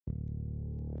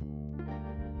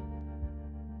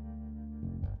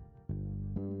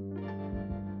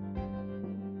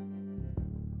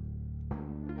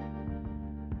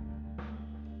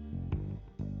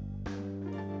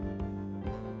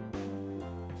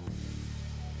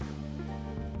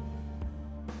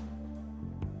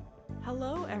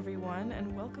Hello, everyone,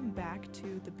 and welcome back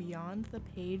to the Beyond the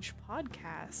Page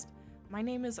podcast. My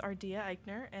name is Ardea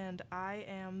Eichner, and I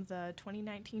am the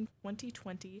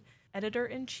 2019-2020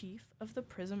 editor-in-chief of the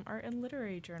Prism Art and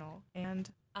Literary Journal.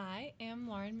 And I am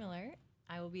Lauren Miller.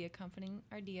 I will be accompanying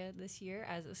Ardea this year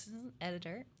as assistant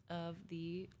editor of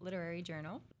the Literary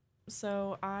Journal.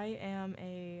 so I am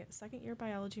a second-year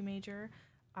biology major.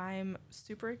 I'm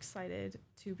super excited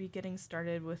to be getting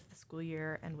started with the school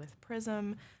year and with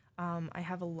Prism. I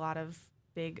have a lot of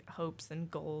big hopes and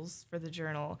goals for the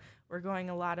journal. We're going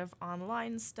a lot of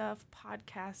online stuff,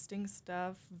 podcasting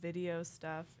stuff, video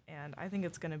stuff, and I think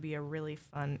it's going to be a really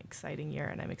fun, exciting year,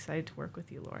 and I'm excited to work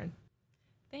with you, Lauren.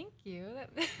 Thank you.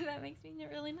 That makes me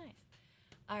really nice.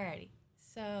 Alrighty.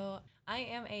 So I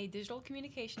am a digital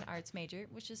communication arts major,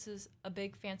 which is a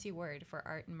big fancy word for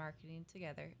art and marketing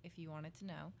together, if you wanted to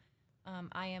know.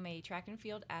 I am a track and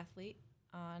field athlete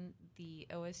on the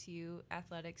OSU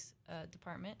athletics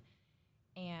department,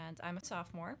 and I'm a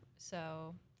sophomore.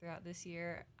 So throughout this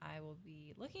year, I will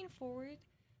be looking forward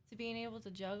to being able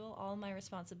to juggle all my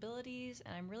responsibilities,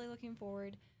 and I'm really looking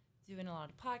forward to doing a lot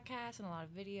of podcasts and a lot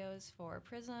of videos for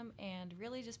Prism, and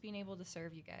really just being able to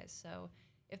serve you guys. So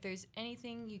if there's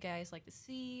anything you guys like to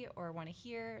see or want to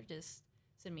hear, just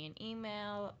send me an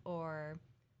email or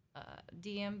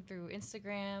DM through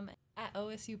Instagram at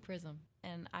OSU Prism,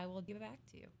 and I will give it back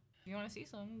to you. If you want to see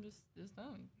something, just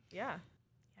tell me. Yeah,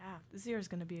 this year is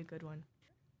going to be a good one.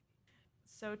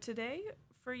 So today,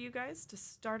 for you guys to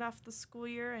start off the school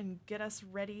year and get us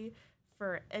ready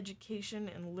for education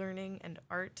and learning and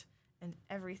art and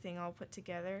everything all put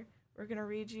together, we're going to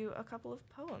read you a couple of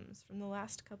poems from the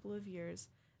last couple of years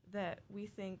that we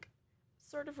think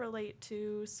sort of relate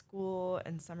to school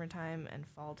and summertime and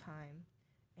fall time,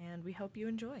 and we hope you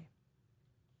enjoy.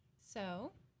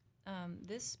 So,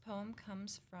 this poem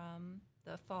comes from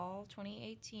the fall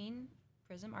 2018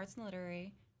 Prism Arts and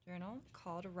Literary Journal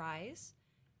called Rise,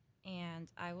 and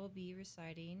I will be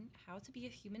reciting How to Be a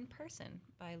Human Person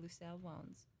by Lucille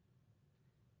Wones.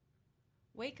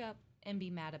 Wake up and be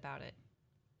mad about it.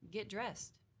 Get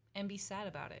dressed and be sad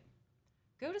about it.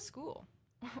 Go to school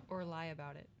or lie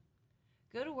about it.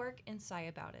 Go to work and sigh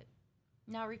about it.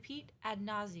 Now repeat ad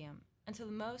nauseum until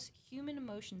the most human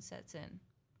emotion sets in.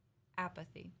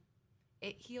 Apathy.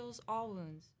 It heals all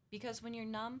wounds because when you're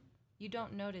numb, you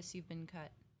don't notice you've been cut.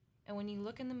 And when you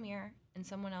look in the mirror and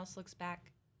someone else looks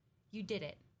back, you did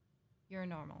it. You're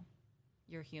normal.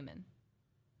 You're human.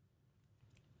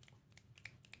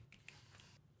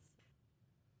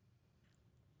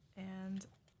 And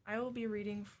I will be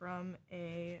reading from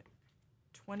a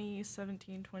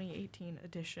 2017-2018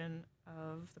 edition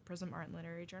of the Prism Art and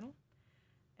Literary Journal.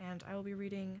 And I will be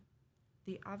reading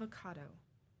The Avocado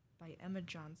by Emma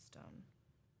Johnstone.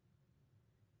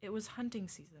 It was hunting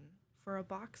season for a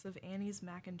box of Annie's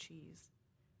mac and cheese.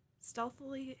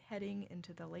 Stealthily heading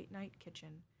into the late-night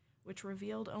kitchen, which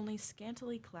revealed only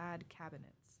scantily clad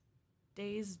cabinets.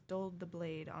 Days dulled the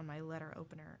blade on my letter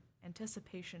opener,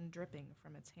 anticipation dripping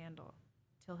from its handle,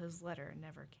 till his letter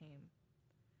never came.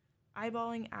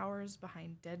 Eyeballing hours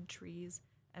behind dead trees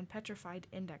and petrified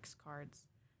index cards,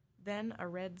 then a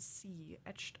red C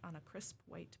etched on a crisp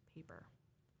white paper.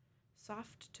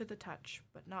 Soft to the touch,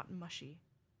 but not mushy,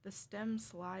 the stem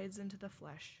slides into the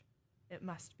flesh. It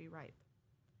must be ripe.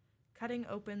 Cutting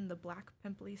open the black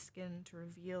pimply skin to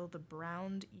reveal the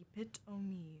browned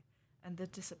epitome, and the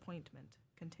disappointment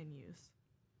continues.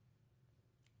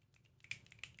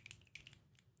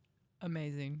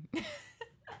 Amazing.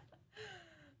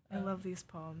 I love these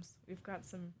poems. We've got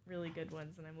some really good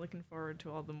ones, and I'm looking forward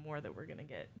to all the more that we're going to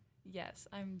get. Yes,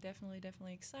 I'm definitely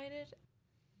excited.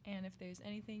 And if there's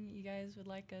anything you guys would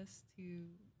like us to,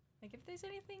 if there's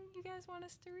anything you guys want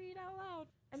us to read out loud.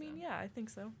 Yeah, I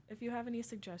think so. If you have any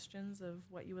suggestions of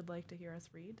what you would like to hear us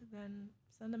read, then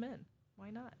send them in. Why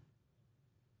not?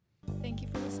 Thank you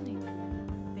for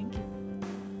listening.